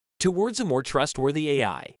Towards a more trustworthy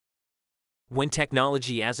AI. When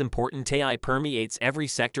technology as important AI permeates every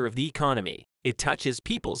sector of the economy, it touches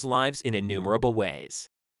people's lives in innumerable ways.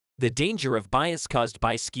 The danger of bias caused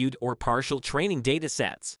by skewed or partial training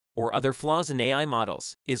datasets, or other flaws in AI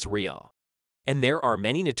models, is real. And there are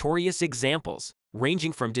many notorious examples,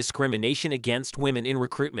 ranging from discrimination against women in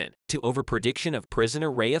recruitment to overprediction of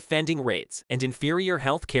prisoner reoffending rates and inferior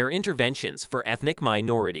healthcare interventions for ethnic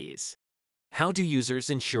minorities. How do users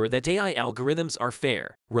ensure that AI algorithms are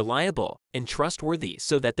fair, reliable, and trustworthy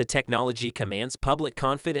so that the technology commands public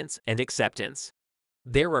confidence and acceptance?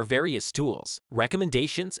 There are various tools,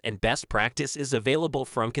 recommendations, and best practices available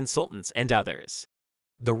from consultants and others.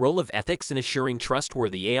 The role of ethics in assuring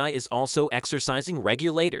trustworthy AI is also exercising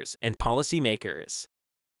regulators and policymakers.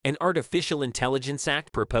 An Artificial Intelligence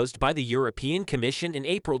Act proposed by the European Commission in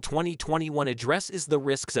April 2021 addresses the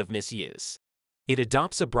risks of misuse. It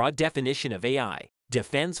adopts a broad definition of AI,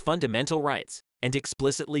 defends fundamental rights, and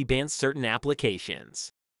explicitly bans certain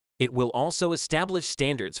applications. It will also establish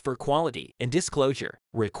standards for quality and disclosure,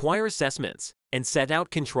 require assessments, and set out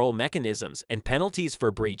control mechanisms and penalties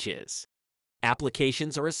for breaches.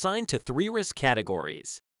 Applications are assigned to 3 risk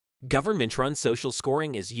categories. Government-run social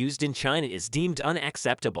scoring as used in China is deemed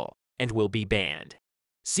unacceptable and will be banned.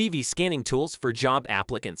 CV scanning tools for job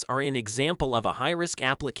applicants are an example of a high-risk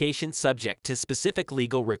application subject to specific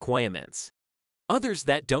legal requirements. Others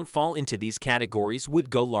that don't fall into these categories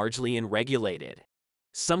would go largely unregulated.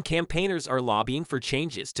 Some campaigners are lobbying for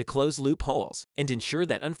changes to close loopholes and ensure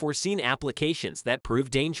that unforeseen applications that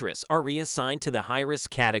prove dangerous are reassigned to the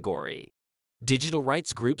high-risk category. Digital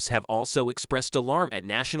rights groups have also expressed alarm at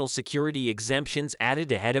national security exemptions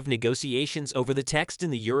added ahead of negotiations over the text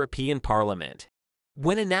in the European Parliament.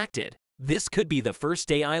 When enacted, this could be the first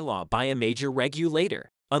AI law by a major regulator,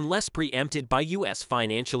 unless preempted by U.S.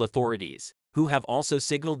 financial authorities, who have also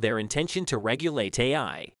signaled their intention to regulate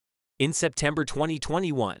AI. In September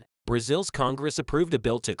 2021, Brazil's Congress approved a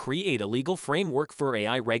bill to create a legal framework for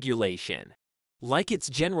AI regulation. Like its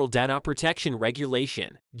General Data Protection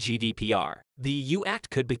Regulation, GDPR, the EU Act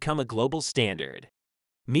could become a global standard.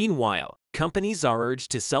 Meanwhile, companies are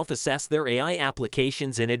urged to self-assess their AI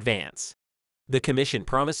applications in advance. The Commission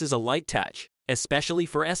promises a light touch, especially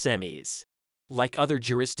for SMEs. Like other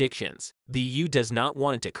jurisdictions, the EU does not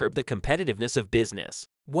want to curb the competitiveness of business,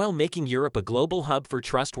 while making Europe a global hub for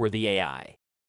trustworthy AI.